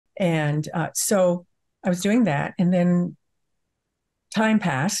And so I was doing that. And then time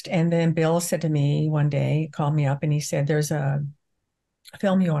passed. And then Bill said to me one day, called me up and he said, there's a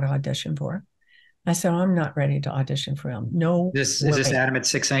film you ought to audition for. I said, I'm not ready to audition for film. No This is this way. Adam at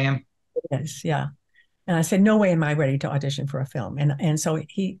 6 a.m. Yes, yeah. And I said, no way am I ready to audition for a film. And so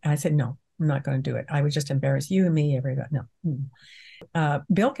I said, no, I'm not going to do it. I would just embarrass you and me, everybody. No.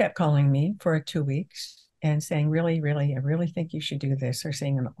 Bill kept calling me for 2 weeks and saying, really, really, I really think you should do this. They're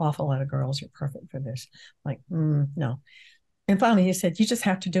seeing an awful lot of girls. You're perfect for this. I'm like, no. And finally he said, you just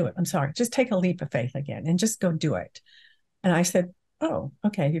have to do it. I'm sorry. Just take a leap of faith again and just go do it. And I said, oh,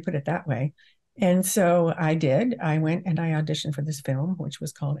 okay, if you put it that way. And so I did. I went and I auditioned for this film, which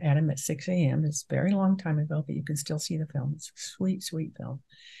was called Adam at 6 a.m. It's a very long time ago, but you can still see the film. It's a sweet, sweet film.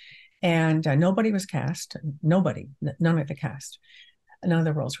 And nobody was cast. Nobody, none of the cast. None of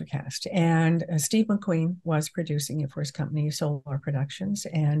the roles were cast. And Steve McQueen was producing it for his company, Solar Productions.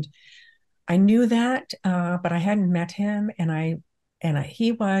 And I knew that, but I hadn't met him.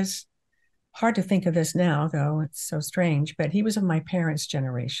 He was hard to think of this now, though it's so strange, but he was of my parents'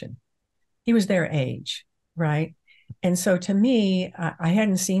 generation. He was their age, right? And so to me, I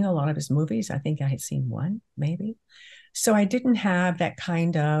hadn't seen a lot of his movies. I think I had seen one, maybe. So I didn't have that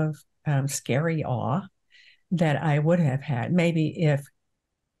kind of scary awe that I would have had. Maybe if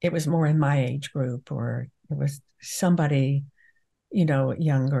it was more in my age group or it was somebody,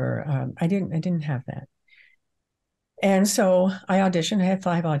 younger. I didn't have that. And so I auditioned. I had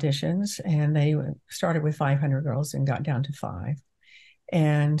 5 auditions, and they started with 500 girls and got down to 5.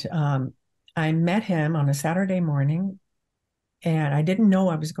 And I met him on a Saturday morning, and I didn't know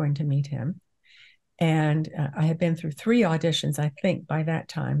I was going to meet him. And I had been through 3 auditions, I think, by that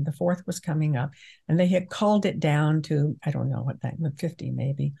time. The fourth was coming up, and they had called it down to, I don't know what that, 50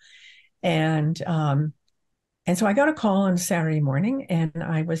 maybe. And so I got a call on Saturday morning, and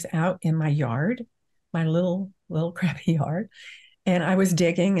I was out in my yard, my little crappy yard, and I was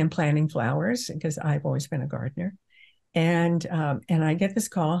digging and planting flowers because I've always been a gardener. And I get this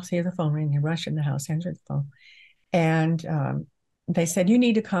call, see the phone ring, and rush in the house, answer the phone, and they said, you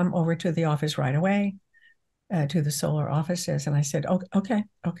need to come over to the office right away, to the solar offices. And I said, oh, okay.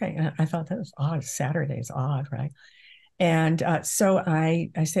 And I thought that was odd. Saturday is odd, right? And so I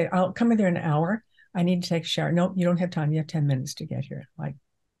said, I'll come in there in an hour. I need to take a shower. No, you don't have time. You have 10 minutes to get here. Like,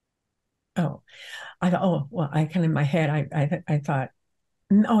 oh, I thought, oh, well, I kind of in my head, I thought,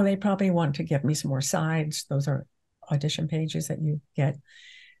 no, they probably want to give me some more sides. Those are audition pages that you get.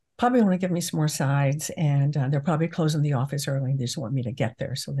 Probably want to give me some more sides, and they're probably closing the office early. They just want me to get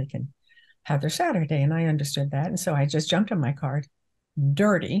there so they can have their Saturday. And I understood that. And so I just jumped in my car,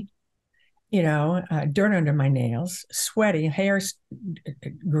 dirty, dirt under my nails, sweaty, hair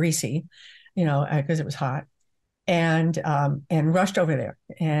greasy, because it was hot, and rushed over there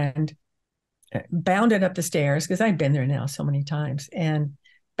and bounded up the stairs because I'd been there now so many times, and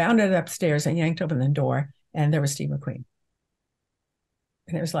bounded upstairs and yanked open the door, and there was Steve McQueen.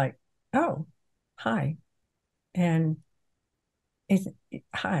 And it was like, oh, hi. And it's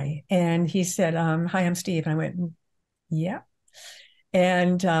hi. And he said, hi, I'm Steve. And I went, yeah.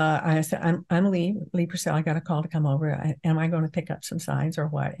 And I said, I'm Lee Purcell. I got a call to come over. Am I going to pick up some signs or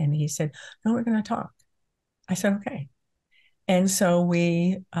what? And he said, no, we're going to talk. I said, okay. And so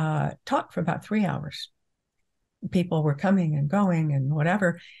we talked for about 3 hours. People were coming and going and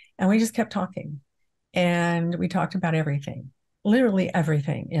whatever. And we just kept talking. And we talked about everything, literally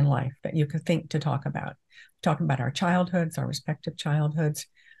everything in life that you could think to talk about. Talking about our childhoods, our respective childhoods.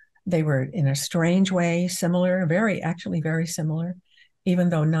 They were in a strange way similar, actually very similar, even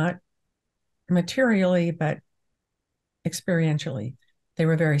though not materially, but experientially, they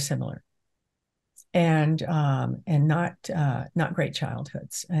were very similar, and not great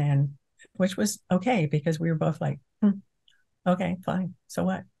childhoods, and which was okay because we were both like, okay, fine, so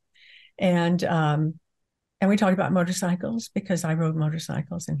what? And we talked about motorcycles because I rode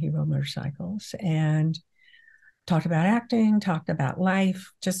motorcycles and he rode motorcycles, and talked about acting, talked about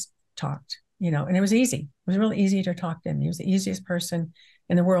life, just talked, and it was easy. It was really easy to talk to him. He was the easiest person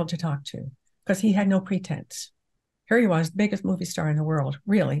in the world to talk to because he had no pretense. Here he was, the biggest movie star in the world,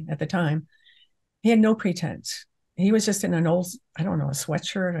 really, at the time. He had no pretense. He was just in an old, I don't know, a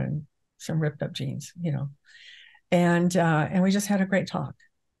sweatshirt and some ripped up jeans, and we just had a great talk.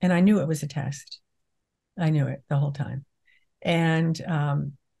 And I knew it was a test. I knew it the whole time. And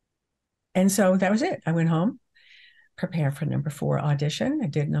so that was it. I went home, prepared for number 4 audition. I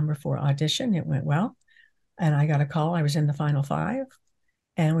did number 4 audition. It went well. And I got a call. I was in the final 5,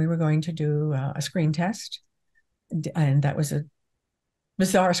 and we were going to do a screen test. And that was a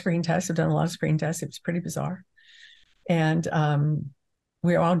bizarre screen test. I've done a lot of screen tests. It was pretty bizarre. And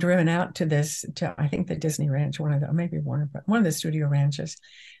we were all driven out to I think the Disney Ranch, maybe one of the studio ranches,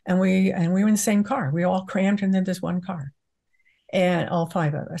 and we were in the same car. We all crammed into this one car, and all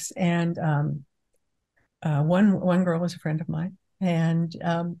five of us. And one girl was a friend of mine, and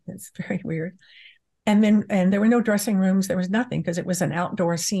it's very weird. And there were no dressing rooms. There was nothing because it was an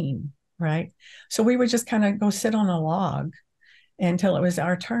outdoor scene, right? So we would just kind of go sit on a log until it was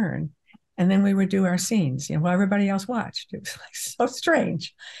our turn. And then we would do our scenes, while everybody else watched. It was like so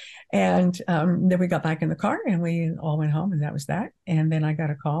strange. And then we got back in the car and we all went home, and that was that. And then I got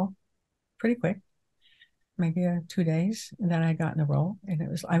a call pretty quick, maybe 2 days, and then I got in the role, and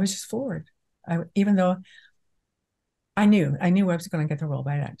I was just floored. Even though I knew I was going to get the role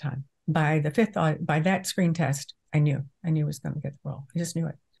by that time. By that screen test, I knew I was going to get the role. I just knew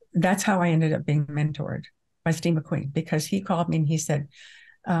it. That's how I ended up being mentored by Steve McQueen, because he called me and he said,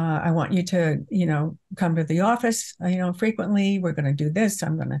 I want you to, come to the office, frequently. We're going to do this.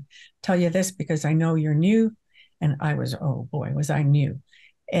 I'm going to tell you this because I know you're new. And I was, oh boy, was I new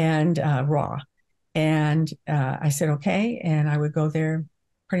and raw. And I said, okay. And I would go there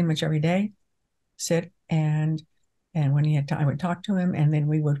pretty much every day, sit, and when he had time, I would talk to him, and then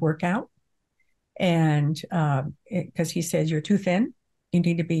we would work out. And because he said, you're too thin, you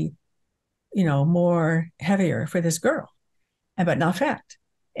need to be, more heavier for this girl, but not fat.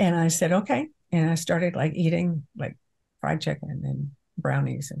 And I said, okay. And I started eating fried chicken and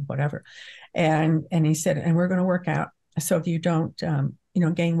brownies and whatever. And he said, and we're going to work out so if you don't,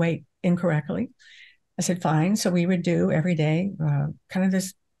 gain weight incorrectly. I said, fine. So we would do every day kind of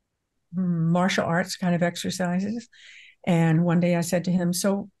this martial arts kind of exercises. And one day I said to him,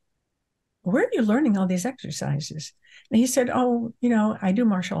 so where are you learning all these exercises? And he said, oh, I do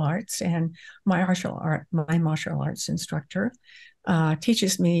martial arts, and my martial arts instructor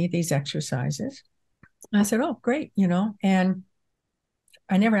teaches me these exercises. And I said, oh, great, and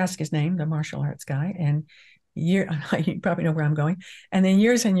I never asked his name, the martial arts guy. And you probably know where I'm going. And then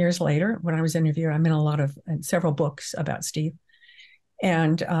years and years later, when I was interviewed, I'm in several books about Steve.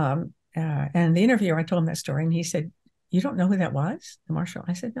 And the interviewer, I told him that story, and he said, you don't know who that was, the martial?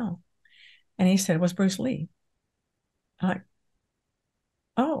 I said, no. And he said, it was Bruce Lee. I'm like,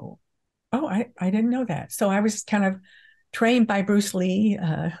 oh, I didn't know that. So I was kind of trained by Bruce Lee,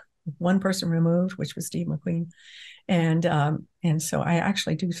 one person removed, which was Steve McQueen. And so I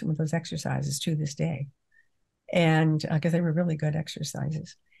actually do some of those exercises to this day. And because they were really good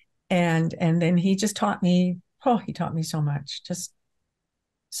exercises. And then he just taught me, he taught me so much, just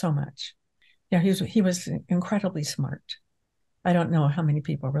so much. Yeah, he was incredibly smart. I don't know how many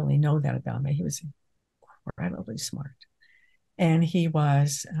people really know that about me. He was incredibly smart. And he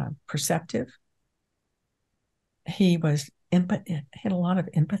was perceptive. He had a lot of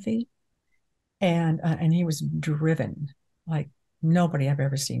empathy. And he was driven, like nobody I've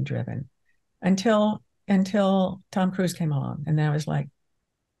ever seen driven, until Tom Cruise came along. And then I was like,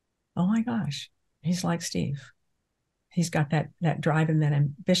 oh my gosh, he's like Steve. He's got that drive and that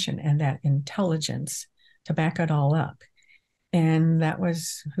ambition and that intelligence to back it all up. And that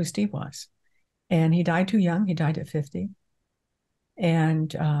was who Steve was. And he died too young. He died at 50.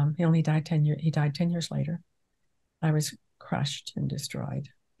 And he only died 10 years. He died 10 years later. I was crushed and destroyed.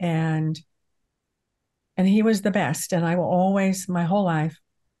 And he was the best. And I will always, my whole life,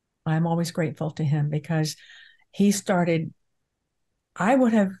 I'm always grateful to him, because he started, I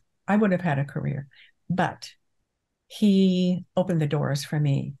would have had a career, but he opened the doors for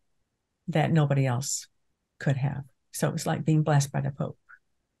me that nobody else could have. So it was like being blessed by the Pope,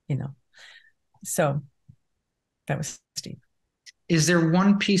 So that was Steve. Is there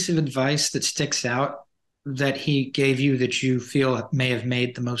one piece of advice that sticks out that he gave you that you feel may have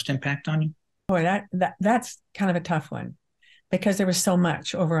made the most impact on you? Boy, that's kind of a tough one, because there was so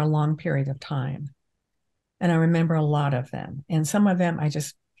much over a long period of time. And I remember a lot of them. And some of them I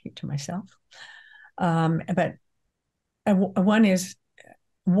just keep to myself. But one is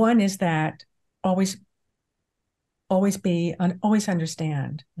that always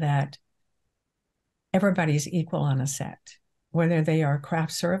understand that everybody's equal on a set, whether they are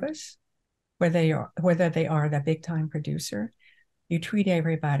craft service, whether they are the big time producer. You treat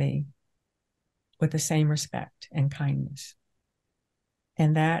everybody with the same respect and kindness.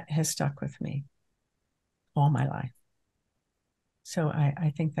 And that has stuck with me all my life. So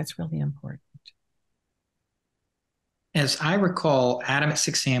I think that's really important. As I recall, Adam at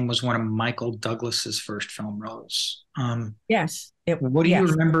 6 a.m. was one of Michael Douglas's first film roles. Yes. What do you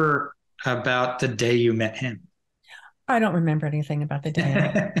remember about the day you met him? I don't remember anything about the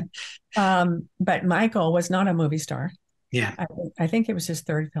day. But Michael was not a movie star. Yeah. I think it was his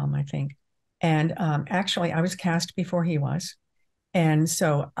third film, I think. And actually, I was cast before he was. And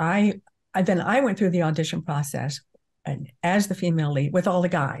so then I went through the audition process and as the female lead with all the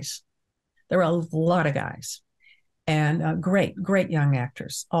guys. There were a lot of guys and great, great young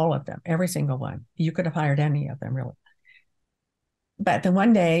actors, all of them, every single one. You could have hired any of them, really. But then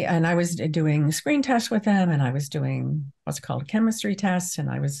one day, and I was doing screen tests with them, and I was doing what's called a chemistry test, and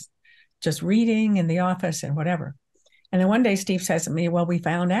I was just reading in the office and whatever. And then one day Steve says to me, well, we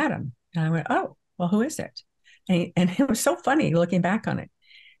found Adam. And I went, oh, well, who is it? And it was so funny looking back on it.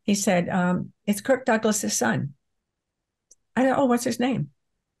 He said, it's Kirk Douglas's son. I said, oh, what's his name?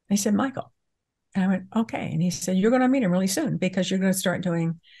 He said, Michael. And I went, okay. And he said, you're going to meet him really soon because you're going to start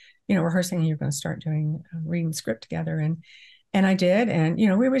doing, rehearsing, and you're going to start doing reading script together. And I did. And,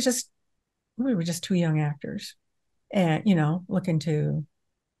 we were just two young actors and, looking to,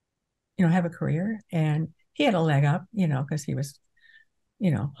 have a career. And he had a leg up, because he was,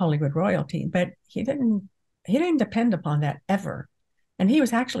 Hollywood royalty, but he didn't depend upon that ever. And he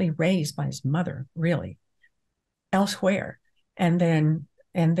was actually raised by his mother, really, elsewhere. And then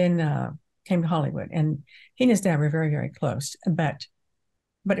came to Hollywood. And he and his dad were very, very close. But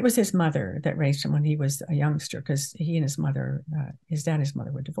it was his mother that raised him when he was a youngster, because he and his mother, his dad and his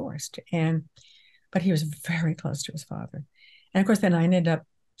mother were divorced. But he was very close to his father. And of course, then I ended up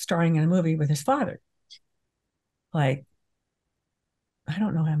starring in a movie with his father. Like, I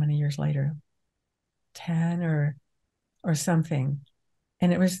don't know how many years later, 10 or something.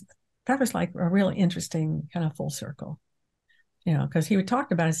 And that was like a really interesting kind of full circle, because he would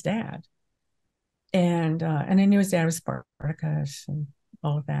talk about his dad. And I knew his dad was Spartacus and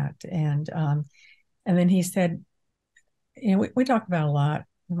all of that. And then he said, we talked about a lot,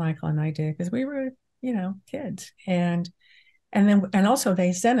 Michael and I did, because we were, kids. And also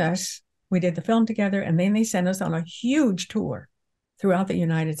they sent us, we did the film together, and then they sent us on a huge tour throughout the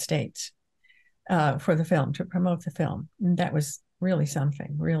United States for the film, to promote the film. And that was really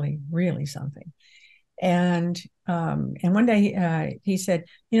something, really, really something. And one day he said,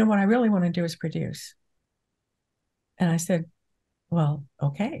 what I really want to do is produce. And I said, well,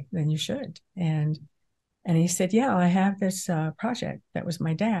 okay, then you should. And he said, yeah, I have this project that was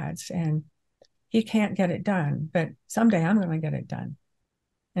my dad's, and he can't get it done, but someday I'm going to get it done.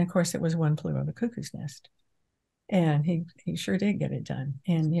 And of course, it was One Flew Over the Cuckoo's Nest. And he sure did get it done.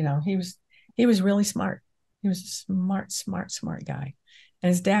 And, he was really smart. He was a smart guy. And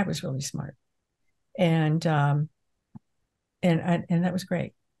his dad was really smart. And that was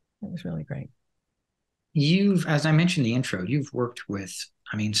great. It was really great. As I mentioned in the intro, you've worked with,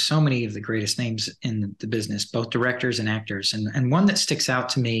 so many of the greatest names in the business, both directors and actors. And one that sticks out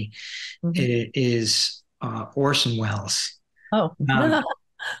to me is Orson Welles. Oh,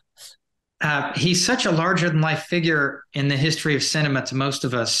 he's such a larger than life figure in the history of cinema to most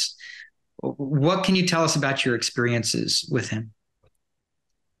of us. What can you tell us about your experiences with him?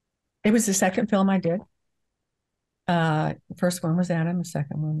 It was the second film I did. The first one was Adam. The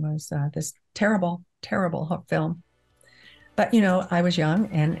second one was this terrible, terrible film. But, I was young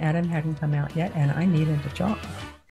and Adam hadn't come out yet, and I needed a job.